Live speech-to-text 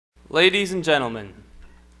Ladies and gentlemen,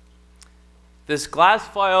 this glass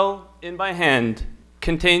vial in my hand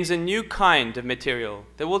contains a new kind of material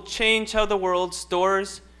that will change how the world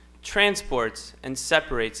stores, transports, and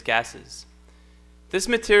separates gases. This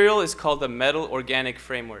material is called the Metal Organic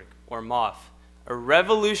Framework, or MOF, a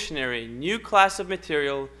revolutionary new class of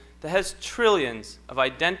material that has trillions of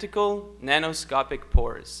identical nanoscopic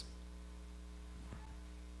pores.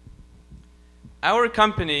 Our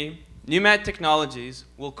company, NuMat Technologies,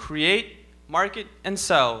 will create, market, and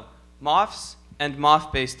sell MOFs and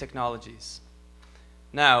MOF-based technologies.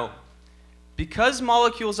 Now, because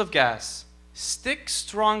molecules of gas stick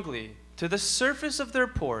strongly to the surface of their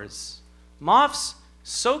pores, MOFs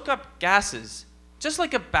soak up gases just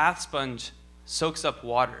like a bath sponge soaks up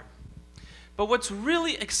water. But what's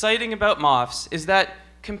really exciting about MOFs is that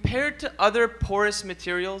compared to other porous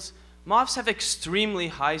materials, MOFs have extremely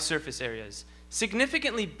high surface areas,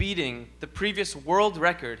 significantly beating the previous world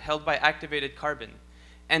record held by activated carbon.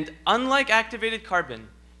 And unlike activated carbon,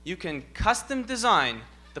 you can custom design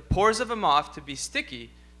the pores of a MOF to be sticky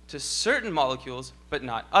to certain molecules, but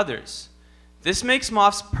not others. This makes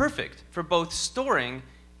MOFs perfect for both storing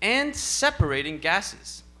and separating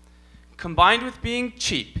gases. Combined with being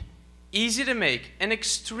cheap, easy to make, and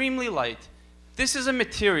extremely light, this is a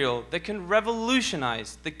material that can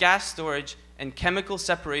revolutionize the gas storage and chemical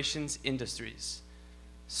separations industries.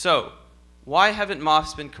 So, why haven't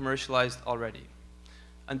MOFs been commercialized already?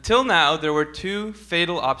 Until now, there were two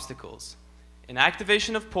fatal obstacles: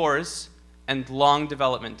 inactivation of pores and long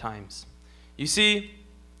development times. You see,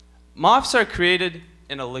 MOFs are created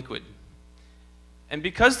in a liquid. And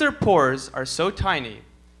because their pores are so tiny,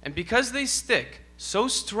 and because they stick so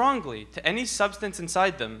strongly to any substance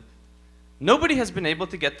inside them, nobody has been able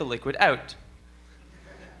to get the liquid out.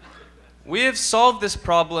 We have solved this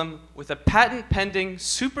problem with a patent-pending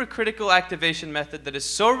supercritical activation method that is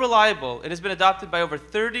so reliable it has been adopted by over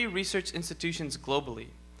 30 research institutions globally.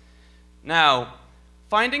 Now,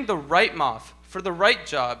 finding the right MOF for the right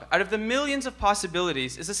job out of the millions of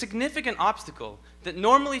possibilities is a significant obstacle that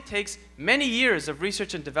normally takes many years of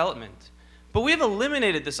research and development. But we have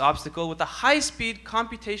eliminated this obstacle with a high-speed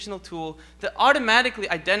computational tool that automatically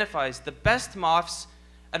identifies the best MOFs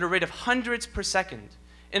at a rate of hundreds per second.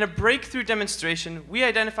 In a breakthrough demonstration, we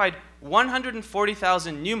identified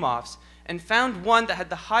 140,000 new MOFs and found one that had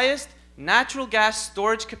the highest natural gas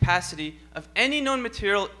storage capacity of any known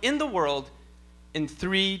material in the world in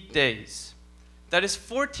 3 days. That is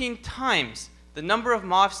 14 times the number of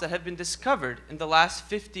MOFs that have been discovered in the last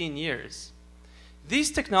 15 years.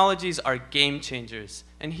 These technologies are game changers,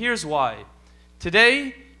 and here's why.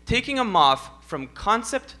 Today, taking a MOF from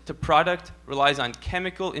concept to product relies on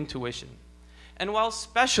chemical intuition. And while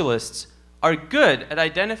specialists are good at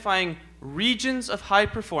identifying regions of high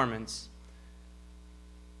performance,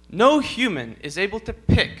 no human is able to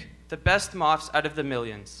pick the best MOFs out of the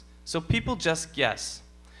millions, so people just guess.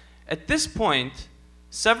 At this point,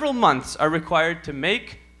 several months are required to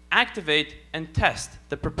make, activate, and test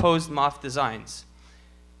the proposed MOF designs.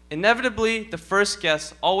 Inevitably, the first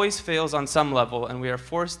guess always fails on some level, and we are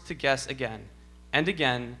forced to guess again, and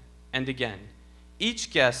again, and again. Each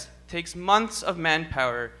guess takes months of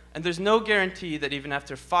manpower, and there's no guarantee that even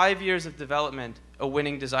after 5 years of development, a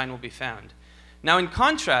winning design will be found. Now, in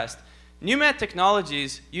contrast, NuMat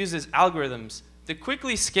Technologies uses algorithms that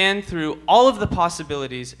quickly scan through all of the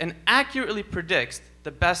possibilities and accurately predicts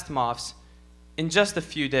the best MOFs in just a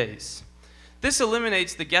few days. This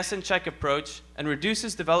eliminates the guess and check approach and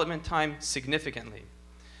reduces development time significantly.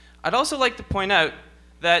 I'd also like to point out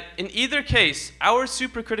that in either case, our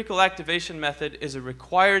supercritical activation method is a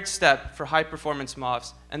required step for high-performance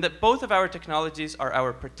MOFs, and that both of our technologies are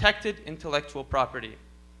our protected intellectual property.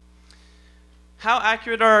 How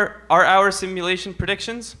accurate are our simulation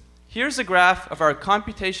predictions? Here's a graph of our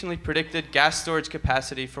computationally predicted gas storage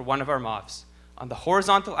capacity for one of our MOFs. On the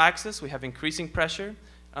horizontal axis, we have increasing pressure.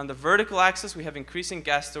 On the vertical axis, we have increasing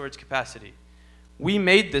gas storage capacity. We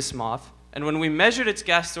made this MOF, and when we measured its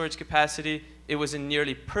gas storage capacity, it was in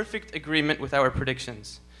nearly perfect agreement with our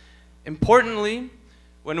predictions. Importantly,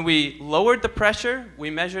 when we lowered the pressure, we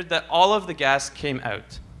measured that all of the gas came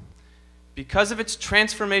out. Because of its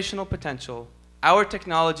transformational potential, our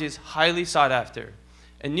technology is highly sought after.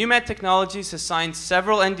 And NuMat Technologies has signed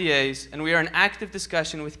several NDAs, and we are in active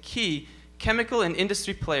discussion with key chemical and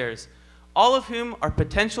industry players, all of whom are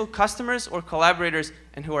potential customers or collaborators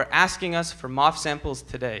and who are asking us for MOF samples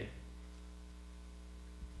today.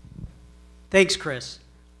 Thanks, Chris.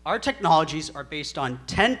 Our technologies are based on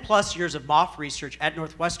 10+ years of MOF research at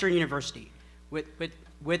Northwestern University, with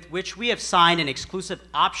which we have signed an exclusive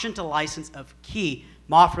option to license of key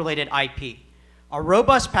MOF-related IP. Our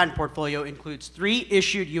robust patent portfolio includes 3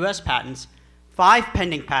 issued US patents, 5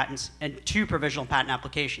 pending patents, and 2 provisional patent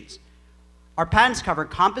applications. Our patents cover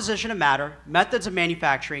composition of matter, methods of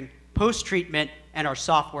manufacturing, post-treatment, and our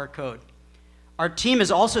software code. Our team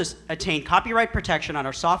has also attained copyright protection on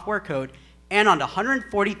our software code and on the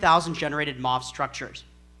 140,000 generated MOF structures.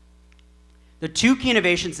 The 2 key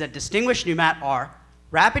innovations that distinguish NuMat are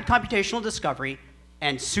rapid computational discovery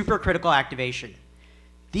and supercritical activation.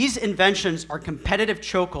 These inventions are competitive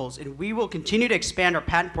chokeholds, and we will continue to expand our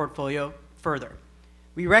patent portfolio further.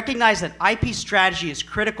 We recognize that IP strategy is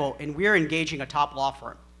critical, and we are engaging a top law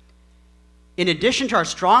firm. In addition to our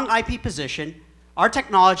strong IP position, our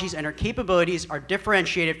technologies and our capabilities are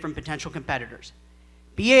differentiated from potential competitors.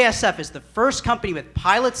 BASF is the first company with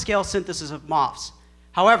pilot-scale synthesis of MOFs.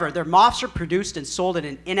 However, their MOFs are produced and sold in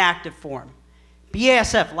an inactive form.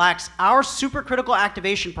 BASF lacks our supercritical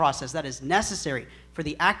activation process that is necessary for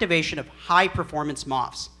the activation of high-performance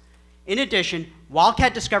MOFs. In addition,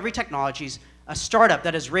 Wildcat Discovery Technologies, a startup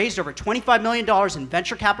that has raised over $25 million in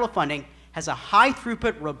venture capital funding, has a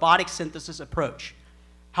high-throughput robotic synthesis approach.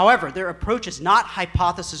 However, their approach is not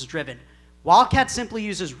hypothesis-driven. Wildcat simply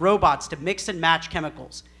uses robots to mix and match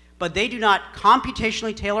chemicals, but they do not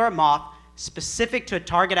computationally tailor a MOF specific to a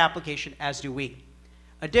target application, as do we.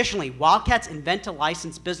 Additionally, Wildcat's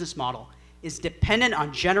invent-to-license business model is dependent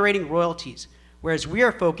on generating royalties, whereas we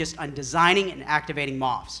are focused on designing and activating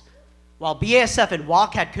MOFs. While BASF and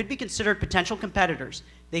Wildcat could be considered potential competitors,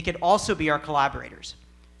 they could also be our collaborators.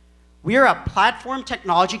 We are a platform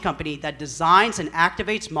technology company that designs and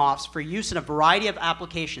activates MOFs for use in a variety of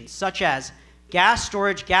applications, such as gas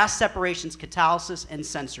storage, gas separations, catalysis, and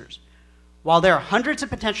sensors. While there are hundreds of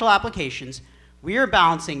potential applications, we are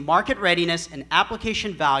balancing market readiness and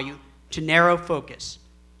application value to narrow focus.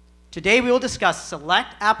 Today, we will discuss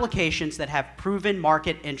select applications that have proven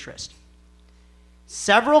market interest.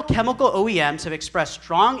 Several chemical OEMs have expressed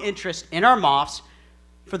strong interest in our MOFs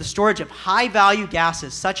for the storage of high-value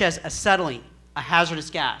gases, such as acetylene, a hazardous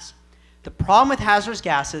gas. The problem with hazardous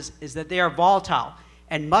gases is that they are volatile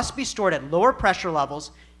and must be stored at lower pressure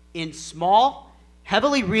levels in small,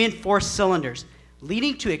 heavily reinforced cylinders,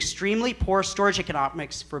 leading to extremely poor storage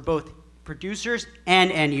economics for both producers and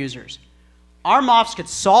end users. Our MOFs could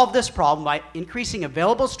solve this problem by increasing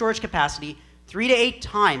available storage capacity 3 to 8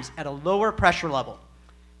 times at a lower pressure level.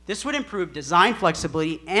 This would improve design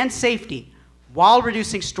flexibility and safety while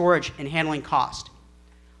reducing storage and handling cost.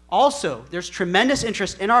 Also, there's tremendous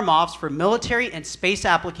interest in our MOFs for military and space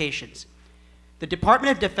applications. The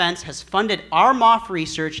Department of Defense has funded our MOF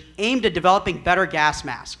research aimed at developing better gas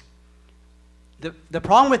masks. The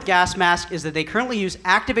problem with gas masks is that they currently use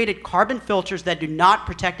activated carbon filters that do not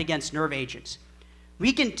protect against nerve agents.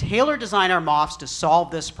 We can tailor design our MOFs to solve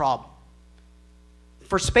this problem.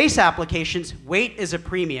 For space applications, weight is a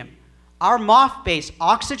premium. Our MOF-based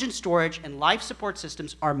oxygen storage and life support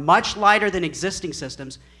systems are much lighter than existing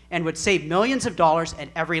systems and would save millions of dollars at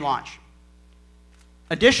every launch.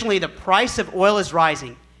 Additionally, the price of oil is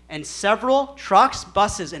rising, and several trucks,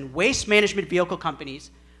 buses, and waste management vehicle companies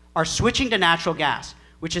are switching to natural gas,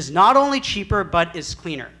 which is not only cheaper but is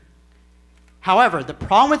cleaner. However, the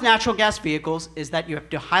problem with natural gas vehicles is that you have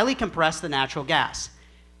to highly compress the natural gas.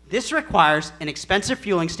 This requires an expensive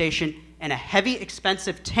fueling station and a heavy,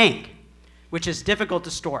 expensive tank, which is difficult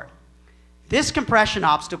to store. This compression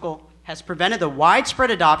obstacle has prevented the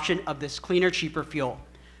widespread adoption of this cleaner, cheaper fuel.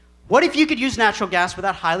 What if you could use natural gas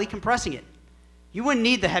without highly compressing it? You wouldn't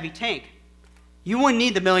need the heavy tank. You wouldn't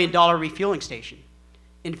need the $1 million refueling station.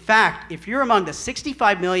 In fact, if you're among the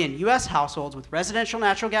 65 million US households with residential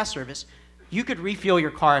natural gas service, you could refuel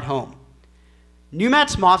your car at home.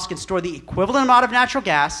 NuMat's MOFs can store the equivalent amount of natural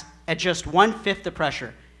gas at just 1/5 the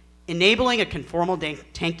pressure, enabling a conformal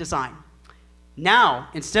tank design. Now,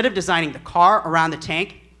 instead of designing the car around the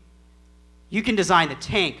tank, you can design the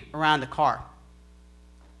tank around the car.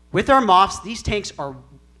 With our MOFs, these tanks are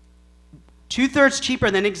 2/3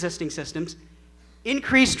 cheaper than existing systems,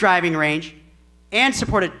 increased driving range, and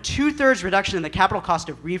support a 2/3 reduction in the capital cost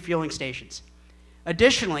of refueling stations.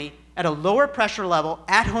 Additionally, at a lower pressure level,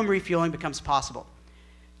 at-home refueling becomes possible.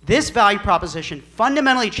 This value proposition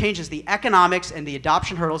fundamentally changes the economics and the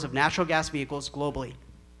adoption hurdles of natural gas vehicles globally.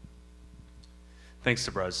 Thanks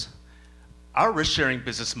to Bruz. Our risk-sharing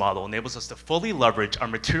business model enables us to fully leverage our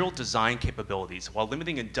material design capabilities while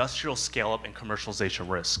limiting industrial scale-up and commercialization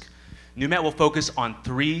risk. NuMat will focus on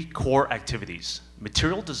 3 core activities: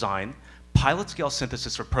 material design, pilot-scale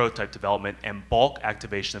synthesis for prototype development, and bulk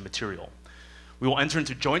activation of material. We will enter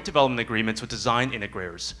into joint development agreements with design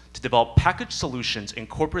integrators to develop packaged solutions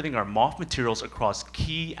incorporating our MOF materials across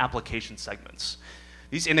key application segments.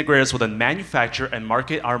 These integrators will then manufacture and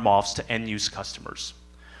market our MOFs to end-use customers.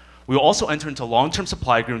 We will also enter into long-term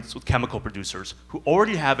supply agreements with chemical producers who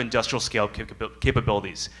already have industrial scale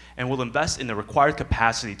capabilities and will invest in the required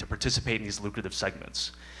capacity to participate in these lucrative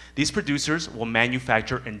segments. These producers will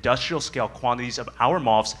manufacture industrial scale quantities of our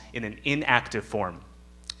MOFs in an inactive form.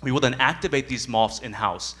 We will then activate these MOFs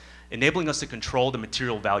in-house, enabling us to control the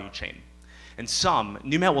material value chain. In sum,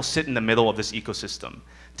 NuMat will sit in the middle of this ecosystem,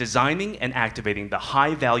 designing and activating the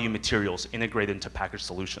high-value materials integrated into packaged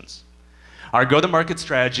solutions. Our go-to-market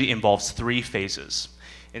strategy involves 3 phases.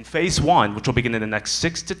 In phase 1, which will begin in the next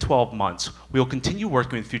 6 to 12 months, we will continue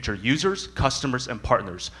working with future users, customers, and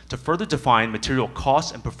partners to further define material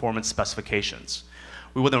costs and performance specifications.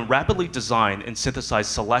 We will then rapidly design and synthesize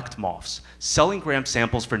select MOFs, selling gram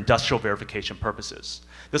samples for industrial verification purposes.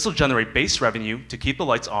 This will generate base revenue to keep the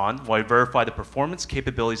lights on while we verify the performance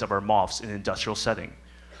capabilities of our MOFs in an industrial setting.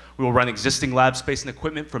 We will run existing lab space and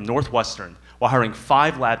equipment from Northwestern while hiring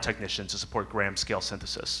 5 lab technicians to support gram scale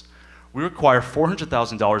synthesis. We require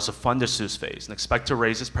 $400,000 to fund this phase and expect to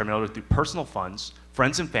raise this primarily through personal funds,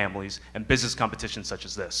 friends and families, and business competitions such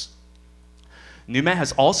as this. NuMat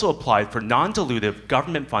has also applied for non-dilutive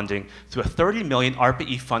government funding through a $30 million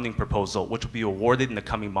ARPA-E funding proposal, which will be awarded in the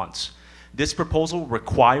coming months. This proposal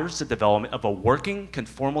requires the development of a working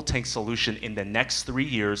conformal tank solution in the next 3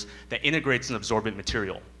 years that integrates an absorbent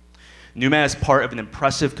material. NuMat is part of an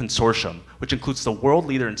impressive consortium, which includes the world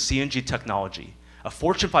leader in CNG technology, a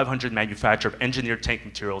Fortune 500 manufacturer of engineered tank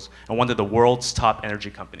materials, and one of the world's top energy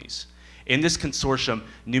companies. In this consortium,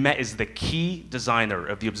 NuMat is the key designer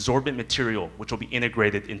of the absorbent material, which will be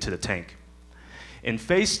integrated into the tank. In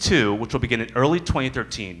phase 2, which will begin in early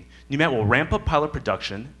 2013, NuMat will ramp up pilot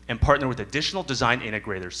production and partner with additional design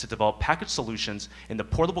integrators to develop packaged solutions in the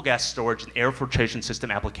portable gas storage and air filtration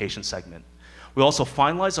system application segment. We'll also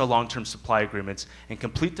finalize our long-term supply agreements and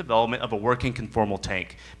complete development of a working conformal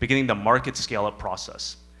tank, beginning the market scale-up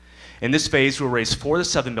process. In this phase, we'll raise $4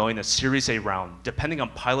 to $7 million in a Series A round, depending on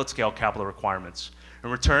pilot scale capital requirements. In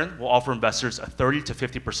return, we'll offer investors a 30 to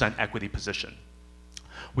 50% equity position.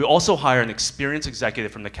 We also hire an experienced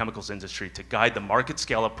executive from the chemicals industry to guide the market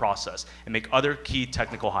scale-up process and make other key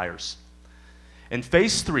technical hires. In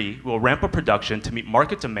phase 3, we'll ramp up production to meet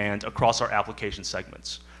market demand across our application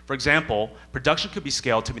segments. For example, production could be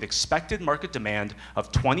scaled to meet expected market demand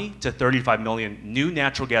of 20 to 35 million new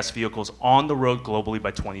natural gas vehicles on the road globally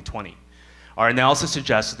by 2020. Our analysis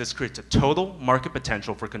suggests that this creates a total market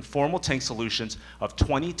potential for conformal tank solutions of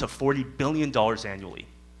 $20 to $40 billion annually.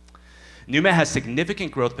 NuMat has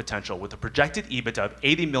significant growth potential with a projected EBITDA of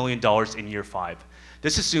 $80 million in year 5.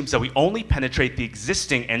 This assumes that we only penetrate the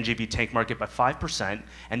existing NGV tank market by 5%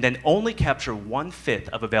 and then only capture 1/5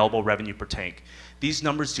 of available revenue per tank. These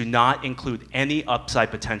numbers do not include any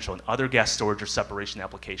upside potential in other gas storage or separation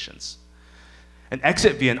applications. An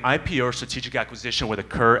exit via an IPO or strategic acquisition would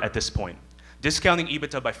occur at this point. Discounting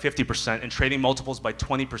EBITDA by 50% and trading multiples by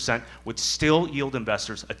 20% would still yield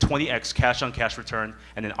investors a 20x cash-on-cash return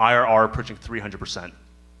and an IRR approaching 300%.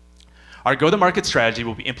 Our go-to-market strategy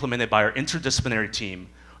will be implemented by our interdisciplinary team,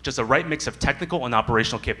 which has the right mix of technical and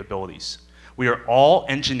operational capabilities. We are all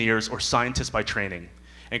engineers or scientists by training,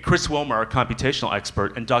 and Chris Wilmer, our computational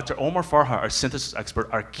expert, and Dr. Omar Farha, our synthesis expert,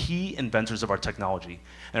 are key inventors of our technology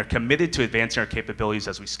and are committed to advancing our capabilities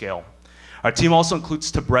as we scale. Our team also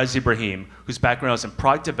includes Tabrez Ibrahim, whose background is in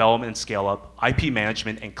product development and scale-up, IP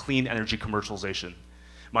management, and clean energy commercialization.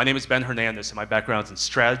 My name is Ben Hernandez, and my background is in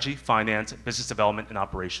strategy, finance, business development, and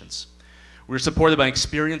operations. We are supported by an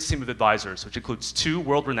experienced team of advisors, which includes 2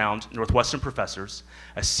 world-renowned Northwestern professors,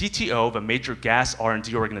 a CTO of a major gas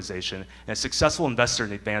R&D organization, and a successful investor in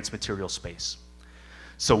the advanced materials space.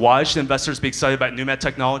 So why should investors be excited about NuMat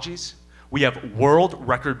Technologies? We have world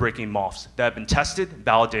record-breaking MOFs that have been tested,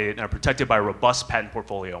 validated, and are protected by a robust patent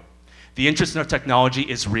portfolio. The interest in our technology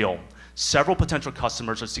is real. Several potential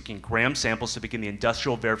customers are seeking gram samples to begin the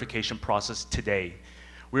industrial verification process today.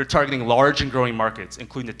 We are targeting large and growing markets,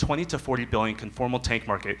 including the 20 to 40 billion conformal tank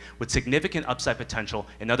market with significant upside potential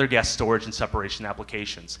in other gas storage and separation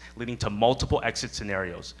applications, leading to multiple exit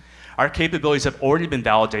scenarios. Our capabilities have already been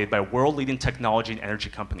validated by world-leading technology and energy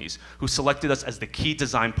companies who selected us as the key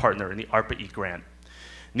design partner in the ARPA-E grant.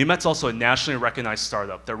 NuMat's also a nationally recognized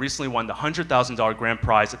startup that recently won the $100,000 grand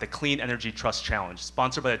prize at the Clean Energy Trust Challenge,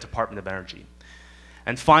 sponsored by the Department of Energy.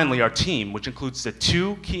 And finally, our team, which includes the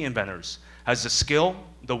 2 key inventors, has the skill,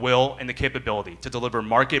 the will, and the capability to deliver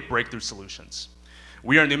market breakthrough solutions.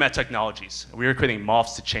 We are NuMat Technologies, and we are creating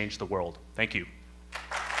MOFs to change the world. Thank you.